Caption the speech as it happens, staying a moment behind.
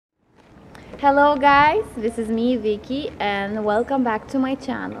Hello guys, this is me Viki and welcome back to my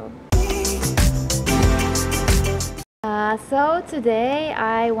channel. So today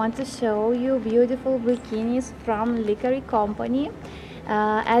I want to show you beautiful bikinis from LIKARIE company.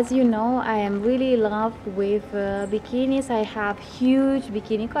 As you know, I am really in love with bikinis. I have huge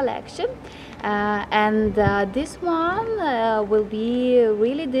bikini collection and this one will be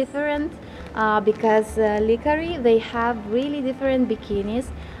really different because LIKARIE, they have really different bikinis.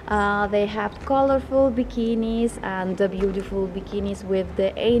 They have colorful bikinis and beautiful bikinis with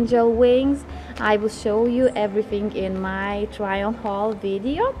the angel wings. I will show you everything in my try on haul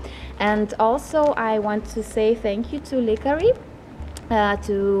video. And also I want to say thank you to LIKARIE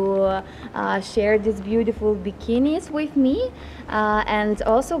to share these beautiful bikinis with me, and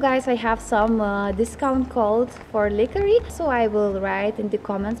also guys, I have some discount code for LIKARIE, so I will write in the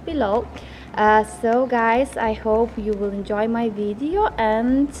comments below. So guys, I hope you will enjoy my video,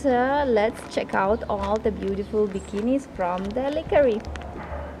 and let's check out all the beautiful bikinis from the LIKARIE.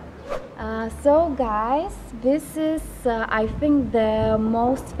 So guys, this is I think the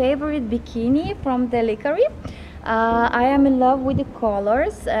most favorite bikini from the LIKARIE. I am in love with the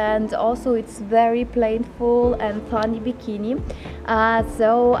colors, and also it's very playful and funny bikini.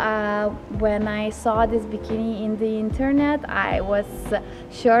 So when I saw this bikini in the internet, I was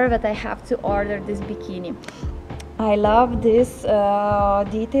sure that I have to order this bikini. I love these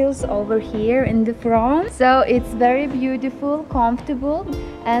details over here in the front, so it's very beautiful, comfortable,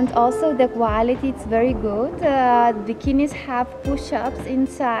 and also the quality, it's very good. Bikinis have push-ups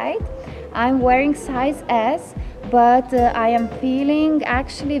inside. I'm wearing size S, but I am feeling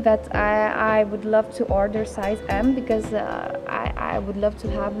actually that I would love to order size M because I would love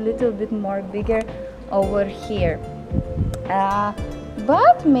to have a little bit more bigger over here.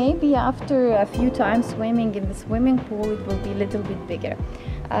 But maybe after a few times swimming in the swimming pool, it will be a little bit bigger.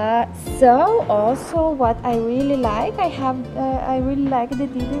 So also what I really like, I really like the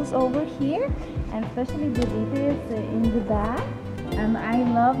details over here, and especially the details in the back, and I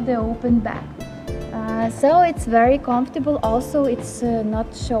love the open back. So it's very comfortable. Also, it's not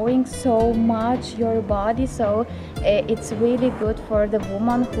showing so much your body, so it's really good for the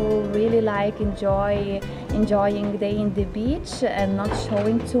woman who really like enjoying day in the beach and not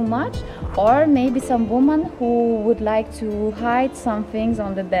showing too much, or maybe some woman who would like to hide some things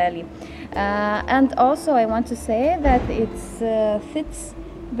on the belly. And also I want to say that it fits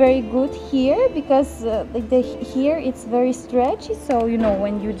very good here because here it's very stretchy, so you know,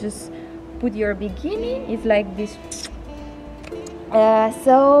 when you just put your bikini, it's like this.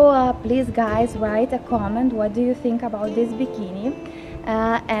 So please guys, write a comment, what do you think about this bikini,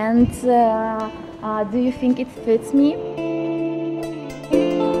 and do you think it fits me?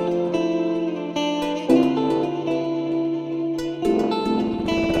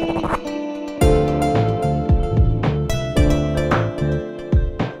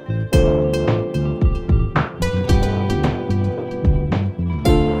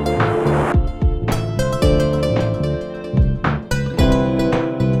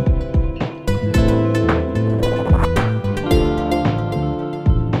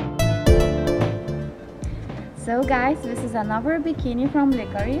 So guys, this is another bikini from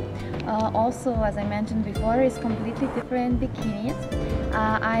LIKARIE. Also, as I mentioned before, it's completely different bikinis.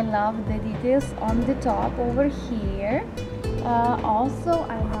 I love the details on the top over here. Also,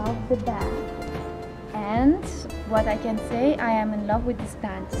 I love the back. And what I can say, I am in love with these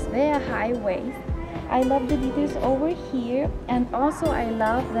pants. They are high waist. I love the details over here, and also I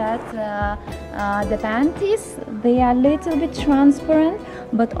love that the panties, they are a little bit transparent,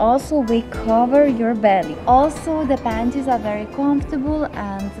 but also they cover your belly. Also the panties are very comfortable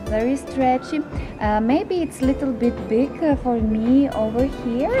and very stretchy. Maybe it's a little bit big for me over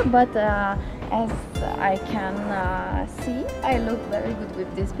here, but as I can see, I look very good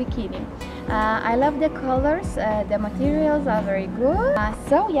with this bikini. I love the colors, the materials are very good.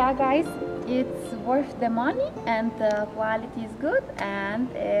 So yeah guys, it's worth the money, and the quality is good, and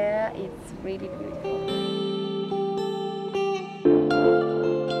it's really beautiful.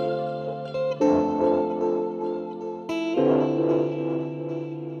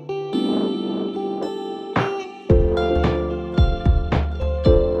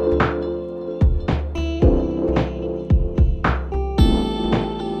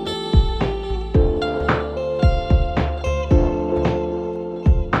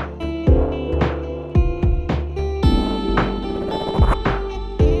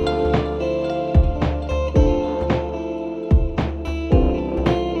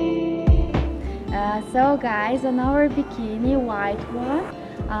 So guys, another bikini, white one.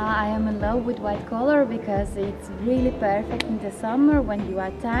 I am in love with white color because it's really perfect in the summer when you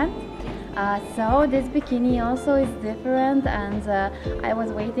are tan. So this bikini also is different, and I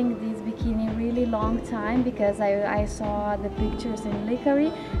was waiting this bikini really long time because I saw the pictures in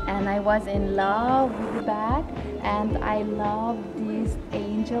LIKARIE and I was in love with the bag, and I love these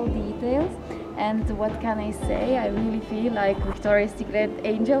angel details. And what can I say, I really feel like Victoria's Secret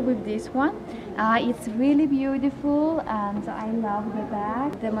angel with this one. It's really beautiful, and I love the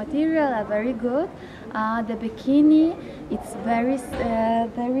bag. The material are very good. The bikini, it's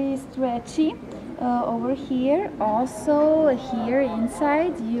very stretchy over here. Also here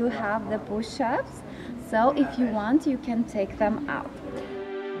inside you have the push-ups, so if you want you can take them out.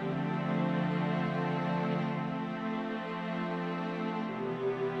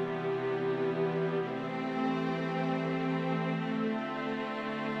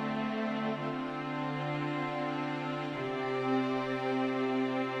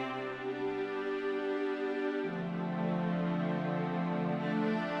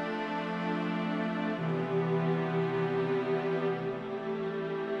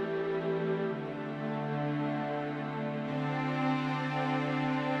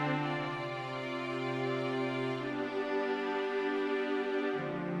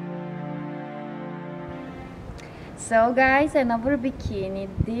 So guys, another bikini.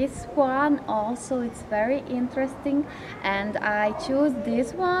 This one also it's very interesting, and I choose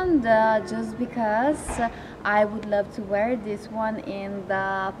this one just because I would love to wear this one in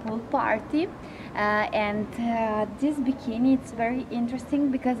the pool party. This bikini, it's very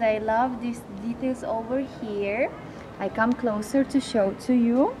interesting because I love these details over here. I come closer to show to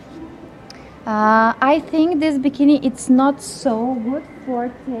you. I think this bikini, it's not so good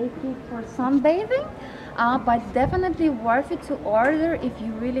for taking for sunbathing, but definitely worth it to order if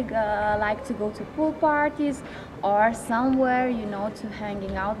you really like to go to pool parties or somewhere, you know, to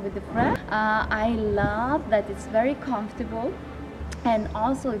hanging out with the friends. I love that it's very comfortable, and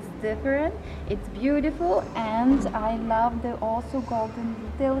also it's different, it's beautiful, and I love the also golden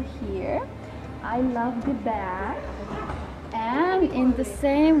detail here. I love the bag, and in the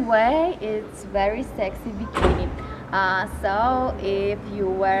same way it's very sexy bikini. So if you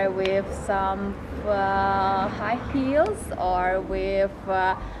wear with some high heels or with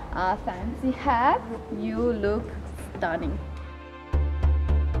a fancy hat, you look stunning.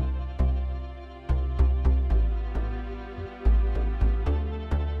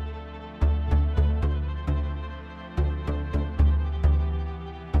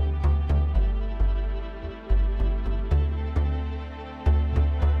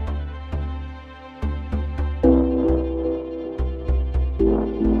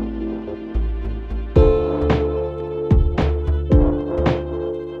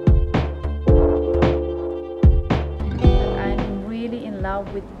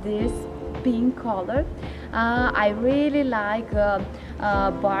 With this pink color, I really like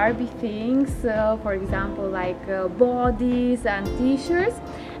Barbie things, for example like bodies and t-shirts,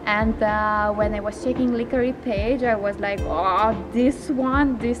 and when I was checking LIKARIE page I was like, oh, this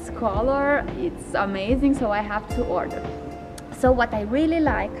one, this color, it's amazing, so I have to order. So what I really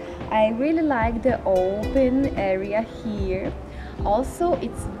like the open area here. Also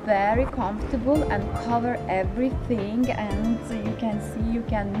it's very comfortable and cover everything, and you can see you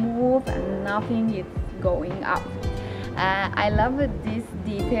can move and nothing is going up. I love this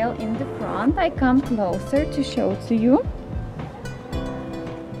detail in the front. I come closer to show to you.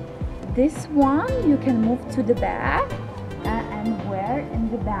 This one you can move to the back and wear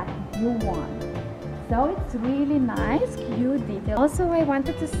in the back if you want. So it's really nice, cute detail. Also I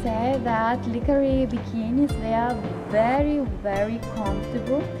wanted to say that LIKARIE bikinis, they are very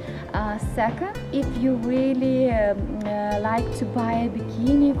comfortable. Second, if you really like to buy a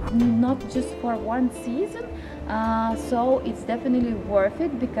bikini not just for one season, so it's definitely worth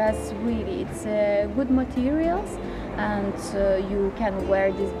it, because really it's good materials, and you can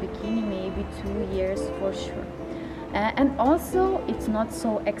wear this bikini maybe 2 years for sure. And also it's not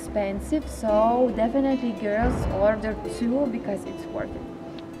so expensive, so definitely girls order too because it's worth it.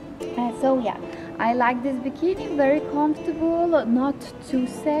 So yeah, I like this bikini, very comfortable, not too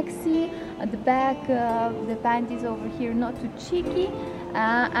sexy. At the back, the panties over here not too cheeky,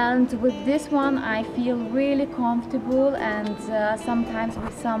 and with this one I feel really comfortable, and sometimes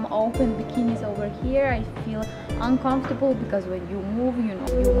with some open bikinis over here I feel uncomfortable, because when you move, you know.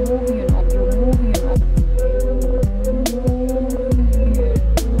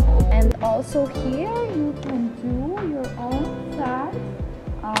 And also here you can do your own size.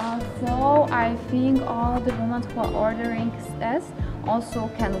 So I think all the women who are ordering S also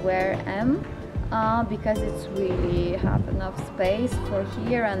can wear M, because it's really have enough space for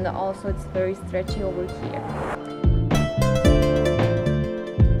here, and also it's very stretchy over here.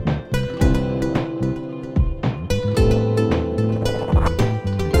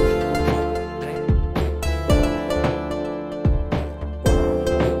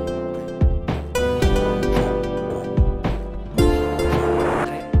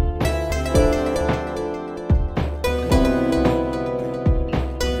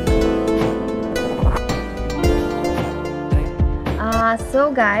 So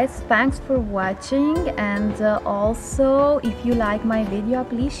guys, thanks for watching, and also if you like my video,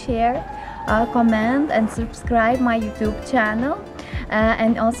 please share, comment and subscribe my YouTube channel.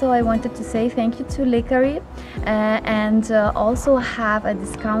 And also I wanted to say thank you to LIKARIE, and also have a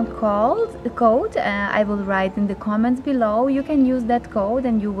discount code. I will write in the comments below. You can use that code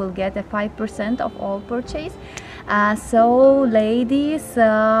and you will get a 5% of all purchase. So ladies,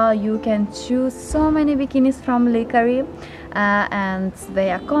 you can choose so many bikinis from LIKARIE, and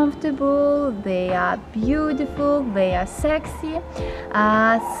they are comfortable, they are beautiful, they are sexy.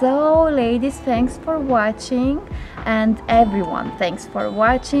 So ladies, thanks for watching, and everyone, thanks for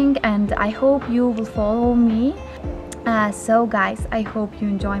watching, and I hope you will follow me. So guys, I hope you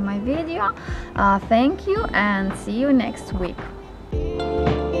enjoy my video. Thank you, and see you next week.